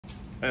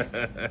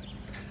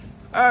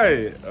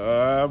Hey,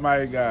 oh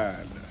my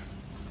God.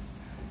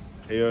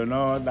 You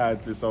know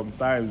that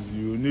sometimes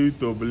you need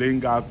to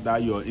bring out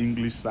that your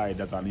English side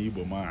as an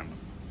Igbo man.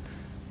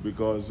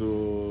 Because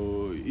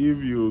if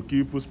you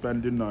keep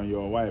spending on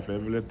your wife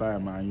every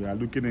time and you are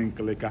looking in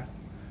Kleka,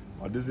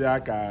 or this is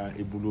like a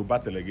Ibulu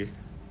battle.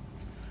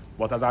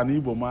 But as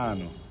an Igbo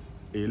man,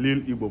 a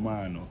little Igbo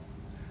man,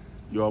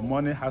 your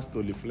money has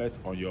to reflect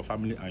on your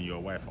family and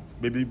your wife.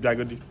 Baby, be a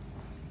good.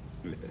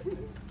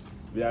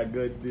 Be a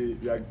good. Be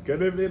a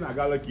good.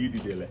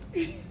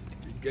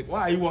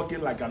 Why are you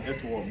walking like an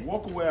earthworm?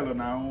 Walk well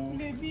now.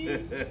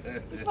 Baby,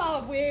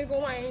 probably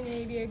go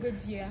a good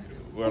year.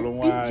 Well,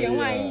 why?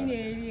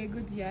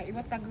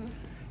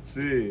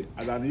 See,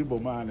 as an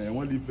Igbo man, I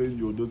only think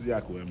you do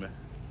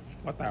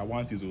what I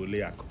want is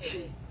Oleako.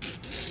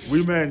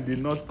 Women did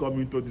not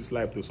come into this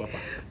life to suffer.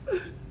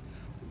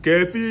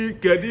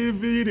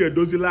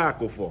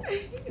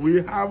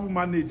 We have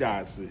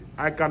managers.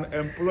 I can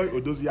employ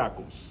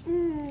Odoziakos.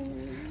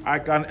 I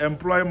can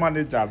employ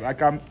managers. I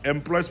can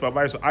employ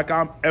supervisors. I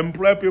can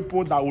employ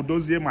people that will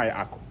dozie my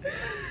ako.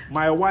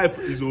 My wife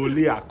is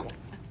Oleako.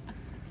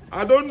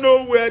 I don't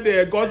know where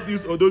they got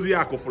this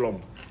Odoziako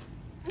from.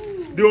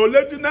 The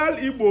original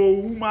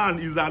Igbo woman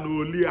is an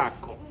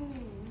Oleako.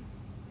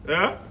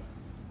 Yeah?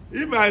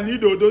 If I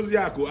need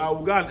Odoziako, I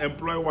will go and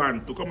employ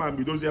one to come and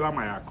be Doziela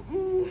my ako.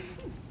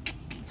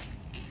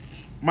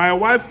 My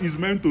wife is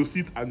meant to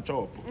sit and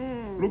chop.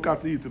 Look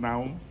at it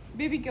now.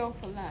 Baby girl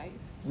for life.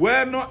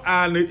 When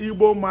an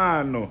Igbo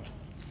man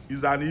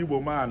is an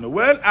Igbo man,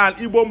 when an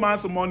Igbo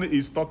man's money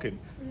is talking,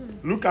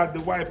 look at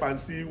the wife and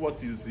see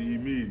what is he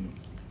mean.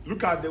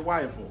 Look at the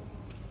wife.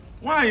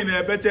 Why in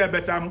a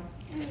better?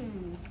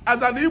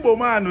 As an Igbo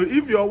man,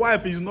 if your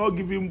wife is not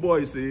giving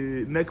boys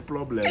a neck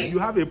problem, you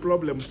have a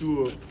problem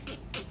too.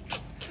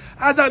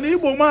 As an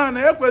Igbo man,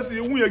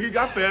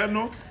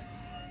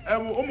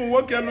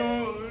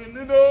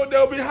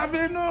 they'll be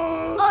having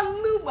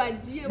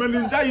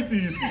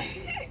meningitis.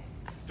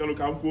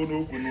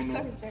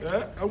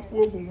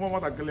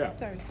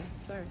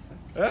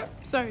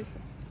 Sorry, sir.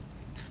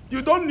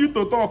 You don't need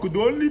to talk. The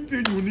only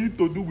thing you need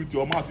to do with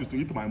your mouth is to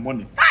eat my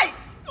money.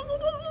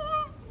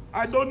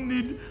 I don't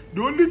need.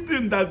 The only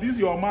thing that is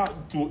your mouth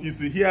is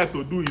here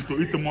to do is to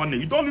eat money.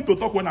 You don't need to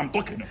talk when I'm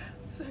talking.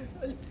 Sorry.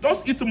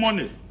 Just eat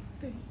money.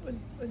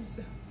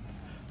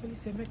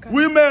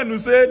 Women who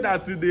say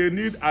that they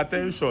need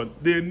attention.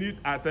 They need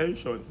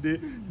attention.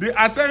 The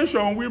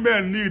attention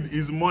women need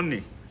is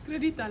money.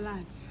 Credit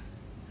alert.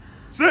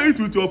 Say it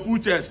with your full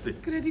chest.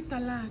 Credit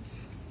alert.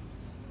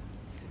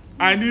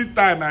 I need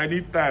time. I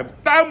need time.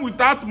 Time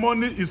without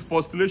money is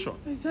frustration.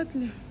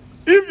 Exactly.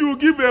 If you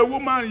give a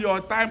woman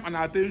your time and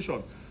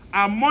attention,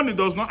 and money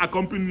does not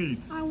accompany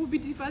it, I will be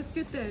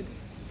devastated.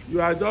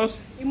 You are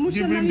just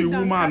giving the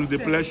woman the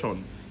pleasure.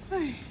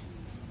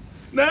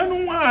 Look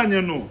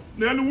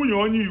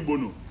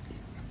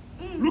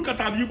at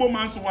the Igbo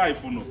man's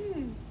wife.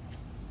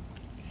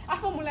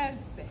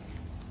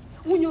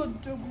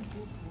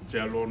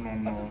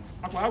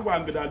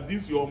 That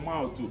this your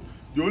mouth.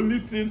 The only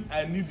thing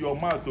I need your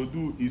mouth to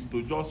do is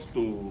to just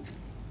to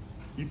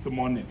eat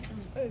money.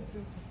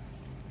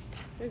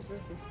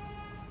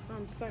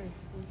 I'm sorry.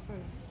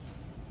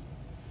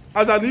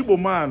 As an Igbo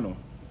man,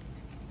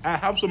 I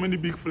have so many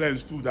big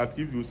friends too that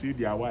if you see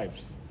their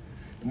wives,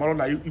 if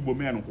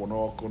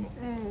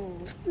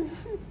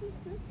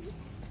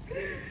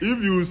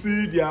you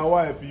see their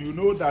wife, you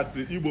know that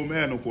Igbo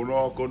men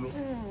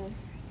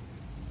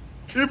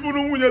if you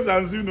know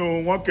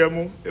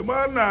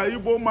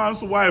Igbo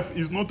man's wife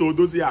is not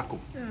Odoziako.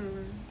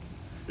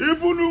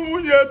 If you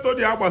know to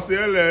the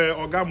Abasele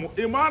Ogamu,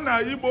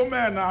 Imana Igbo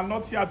men are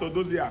not here to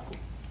Odoziako.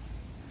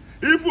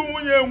 If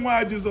you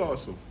know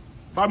Jesus,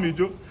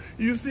 Bamijo,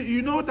 you see,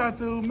 you know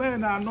that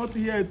men are not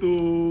here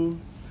to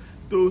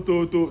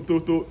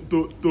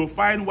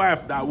find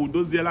wife that will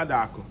Doziela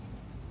Dako.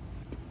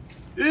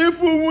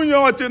 If you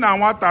know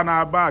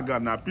Watana Baga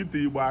na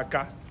Piti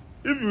Ibaka,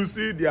 if you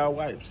see their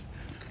wives,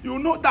 you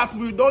know that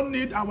we don't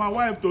need our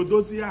wife to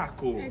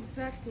Doziako.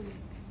 Exactly.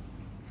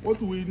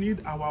 What we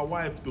need our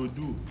wife to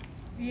do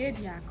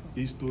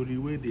is to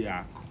reweigh the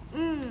ako.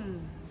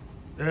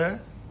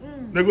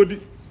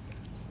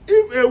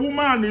 If a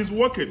woman is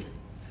working,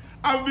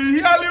 I've been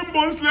hearing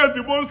bone slate.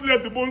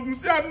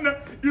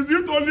 Is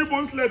it only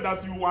bone slate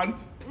that you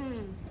want?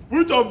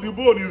 Which of the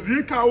bone? Is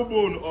it cow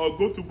bone or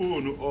goat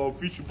bone or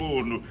fish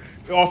bone?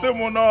 Or say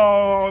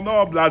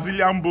no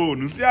Brazilian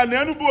bone? See,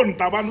 any bone,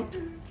 tabano?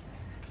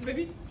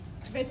 Baby,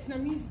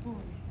 Vietnamese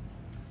bone.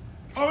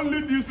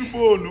 Only this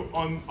bone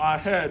on our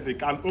head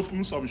can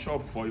open some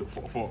shop for. Only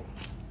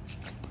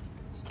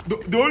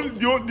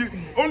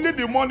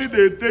the money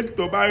they take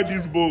to buy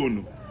this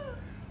bone.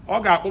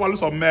 Okay,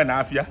 some men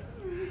afia.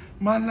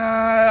 Man,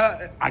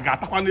 I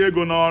got one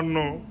ego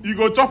no. You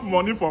go chop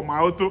money for my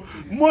auto.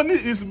 Money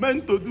is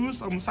meant to do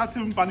some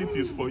certain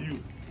vanities for you.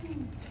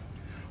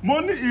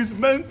 Money is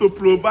meant to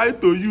provide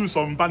to you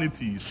some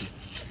vanities.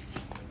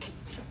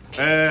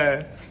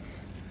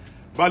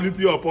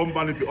 Vanity upon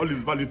vanity, all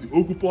is vanity.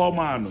 Okupo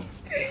man.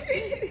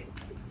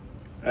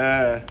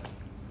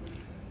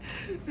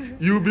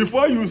 You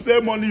before you say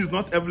money is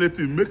not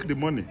everything, make the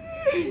money.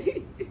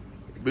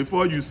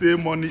 Before you say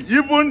money,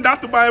 even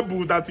that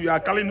Bible that you are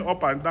calling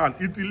up and down,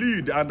 it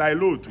lead and I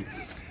load.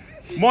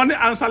 Money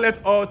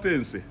answereth all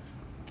things.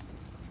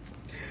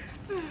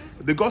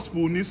 The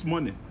gospel needs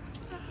money.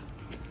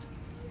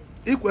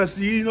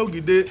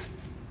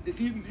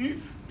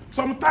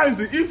 Sometimes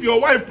if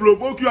your wife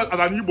provoke you as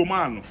an Igbo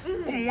man,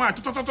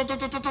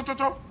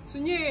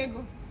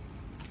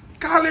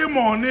 carry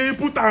money,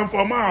 put them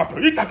for mouth.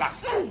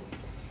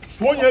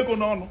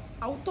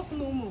 I will talk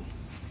no more.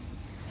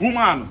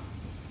 Woman,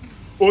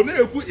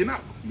 Oneku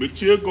enough.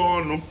 Mechie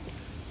gone.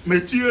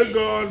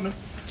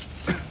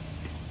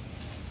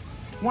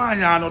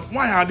 Why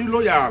are they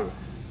loyal?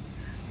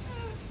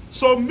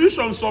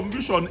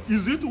 Submission.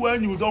 Is it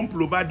when you don't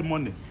provide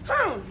money?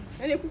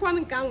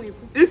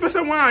 If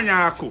someone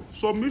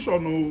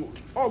submission,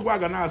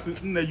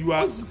 you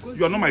are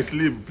not my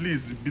slave.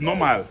 Please be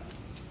normal.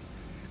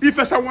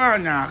 If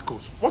someone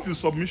what is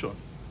submission?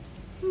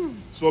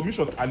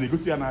 Submission and it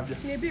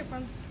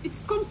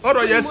comes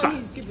to yes, sir.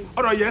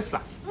 Yes,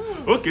 sir.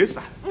 Okay,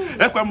 sir.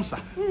 Ekwem, sir.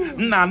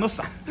 Nano,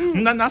 sir.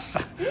 Nana,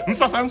 sir.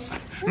 Nsasansa.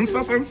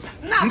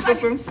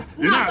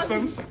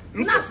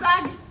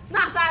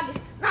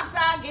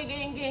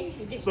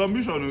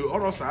 Submission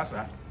or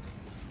sir.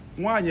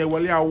 One year,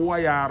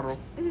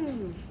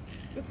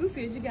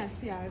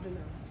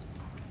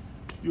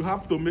 you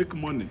have to make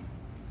money.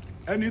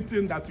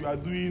 Anything that you are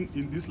doing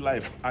in this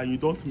life and you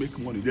don't make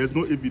money, there's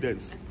no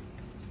evidence.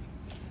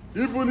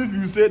 Even if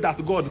you say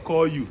that God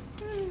called you,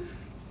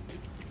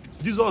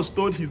 Jesus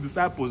told his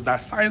disciples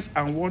that signs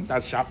and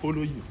wonders shall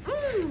follow you.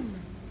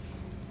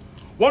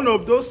 One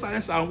of those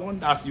signs and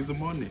wonders is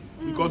money,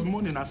 because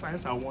money is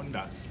signs and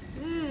wonders.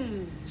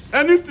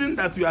 Anything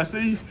that you are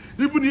saying,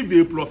 even if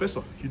you're a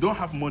professor, you don't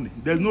have money,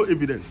 there's no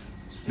evidence.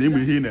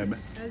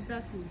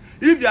 Exactly.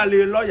 If you are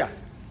a lawyer,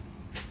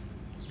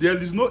 there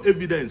is no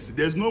evidence.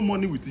 There's no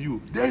money with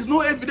you. There is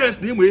no evidence.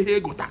 You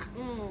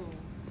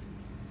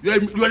are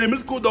a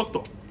medical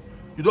doctor.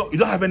 You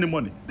don't have any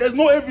money. There's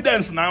no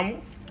evidence now.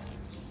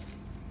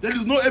 There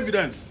is no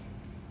evidence.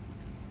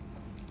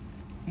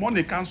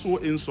 Money cancel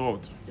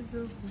insult. It's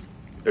okay.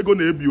 Ego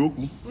na ebi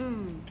oku.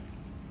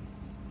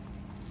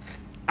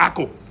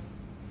 Aku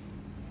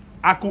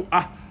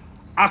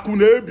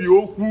na ebi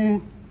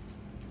oku.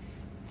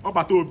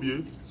 Obata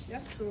obi.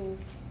 Yes, so.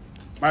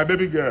 My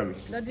baby girl.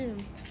 Daddy.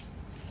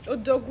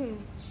 Odogun.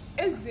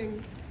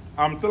 Ezim.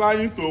 I'm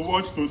trying to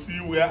watch to see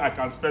where I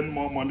can spend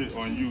more money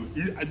on you.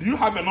 Do you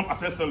have enough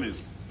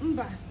accessories?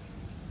 Mba.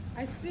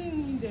 I still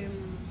need them.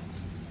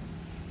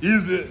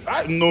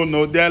 No.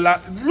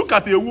 Look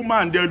at a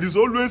woman. There is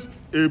always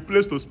a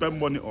place to spend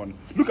money on.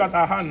 Look at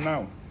her hand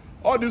now.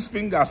 All these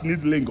fingers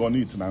need ring on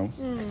it now.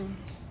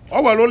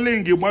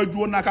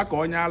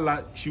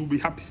 She will be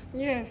happy.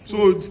 Yes.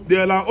 So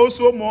there are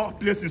also more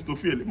places to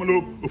feel.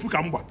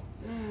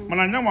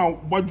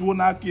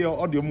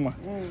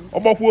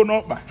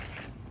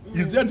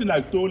 Is there anything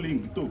like toe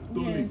link?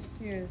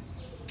 Yes.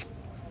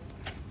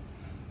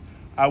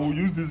 I will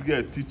use this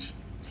girl to teach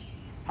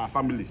her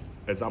family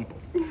example.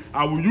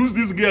 I will use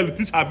this girl to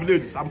teach her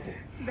village example.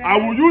 Daddy. I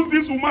will use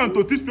this woman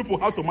to teach people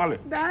how to marry.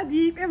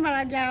 Daddy,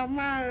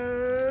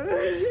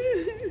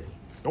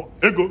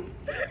 Ego.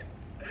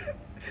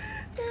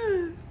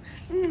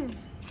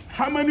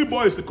 How many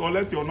boys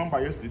collect your number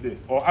yesterday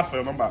or ask for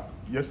your number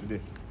yesterday?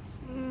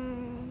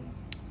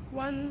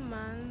 One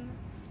man,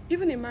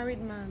 even a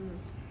married man.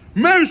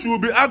 Men should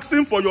be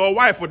asking for your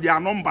wife for their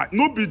number.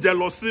 No be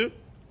jealousy.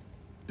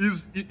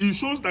 It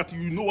shows that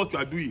you know what you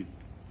are doing.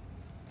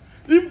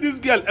 If this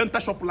girl enter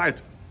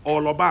ShopLite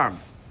or Loban,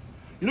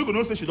 you know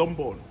gonna say she don't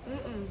born.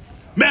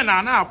 Men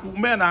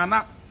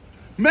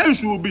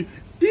should be.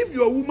 If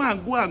your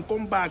woman go and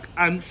come back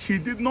and she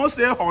did not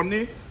say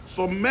honey,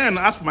 some men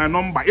ask for my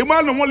number.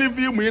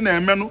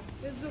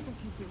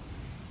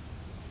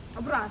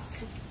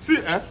 See,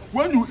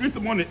 when you eat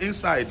money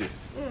inside,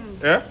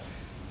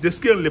 the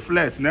skin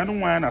reflects.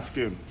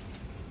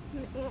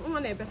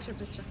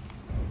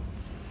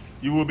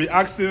 You will be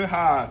asking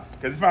her,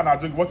 because if I'm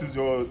not doing, what is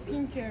your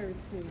skincare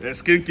routine?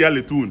 Skincare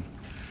routine.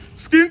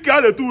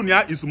 Skincare routine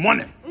is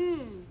money.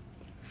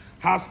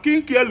 Her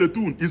skincare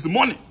routine is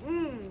money.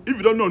 If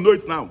you don't know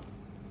it now.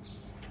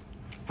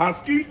 Her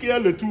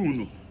skincare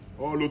routine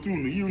or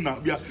routine,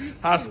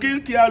 her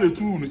skincare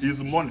routine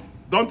is money.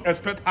 Don't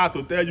expect her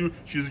to tell you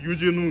she's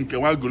using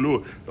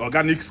Glow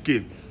organic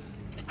skin.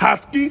 Her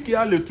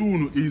skincare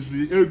routine is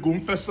ego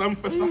fesa.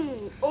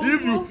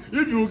 If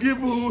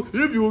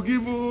you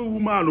give a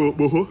woman a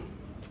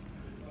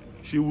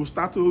she will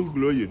start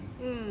glowing.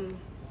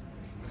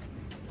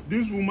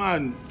 This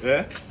woman,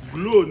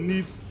 glow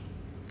needs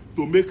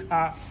to make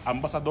her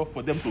ambassador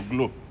for them to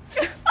glow.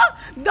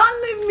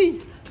 Don't leave me.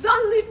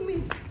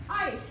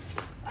 Hi.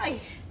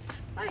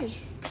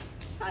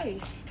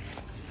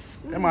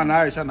 Emma and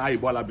Aisha and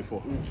Ibola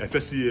before.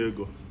 FSC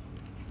go.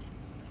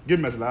 Give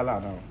me Lala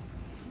now.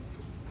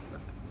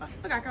 I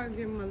can't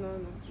give him a no.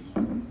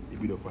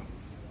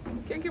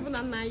 Can't keep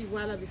on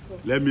night before.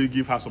 Let me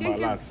give her some Thank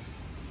you. alerts.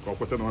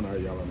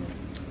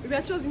 If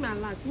I chose him a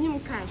lot, you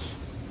need cash.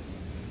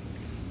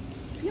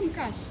 You need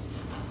cash.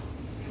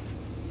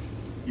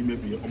 He may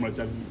be almost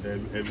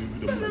every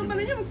video. No,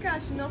 but you need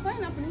cash. No, why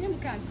not? You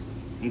need cash.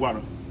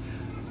 Ngwano.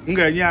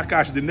 Nga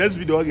cash. The next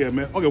video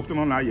okay, put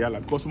on Ayala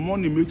because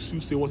money makes you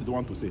say what you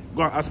want to say.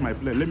 Go and ask my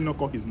friend. Let me not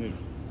call his name.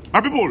 My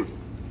people,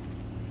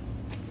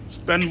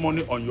 spend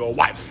money on your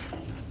wife.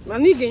 Stop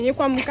marrying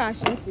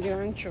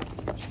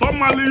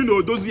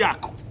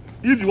Odoziaku.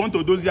 If you want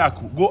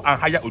Odoziaku, go and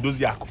hire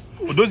Odoziaku.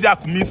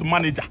 Odoziaku means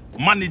manager.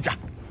 Manager.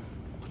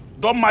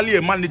 Don't marry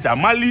a manager.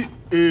 Marry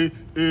a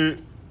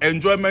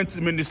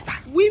enjoyment minister.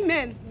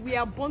 Women, we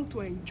are born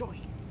to enjoy.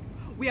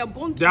 We are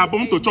born to They are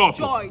born to chop.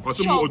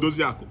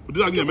 Odoziaku.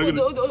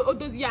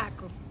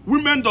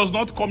 Women does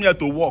not come here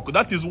to work.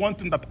 That is one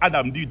thing that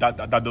Adam did that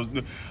does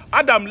not.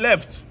 Adam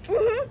left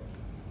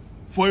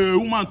for a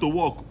woman to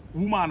work.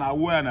 Woman are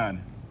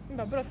women.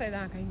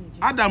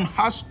 Adam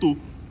has to.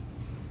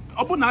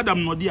 Upon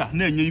Adam not there,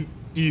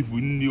 Eve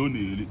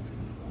will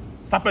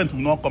serpent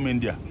will not come in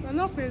there.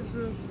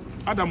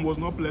 Adam was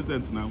not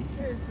pleasant now.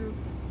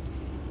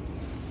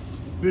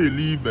 They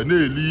leave.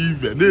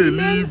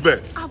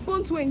 Men are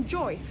born to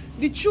enjoy.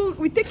 The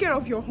children, we take care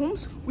of your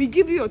homes. We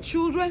give you your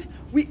children.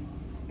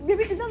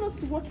 Maybe is that not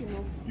work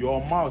enough? Your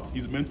mouth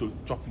is meant to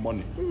chop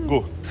money.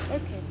 Go.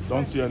 Okay.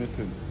 Don't say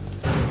anything.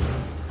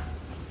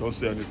 Don't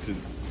say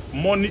anything.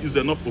 Money is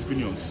enough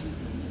opinions.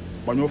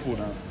 On your phone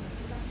now.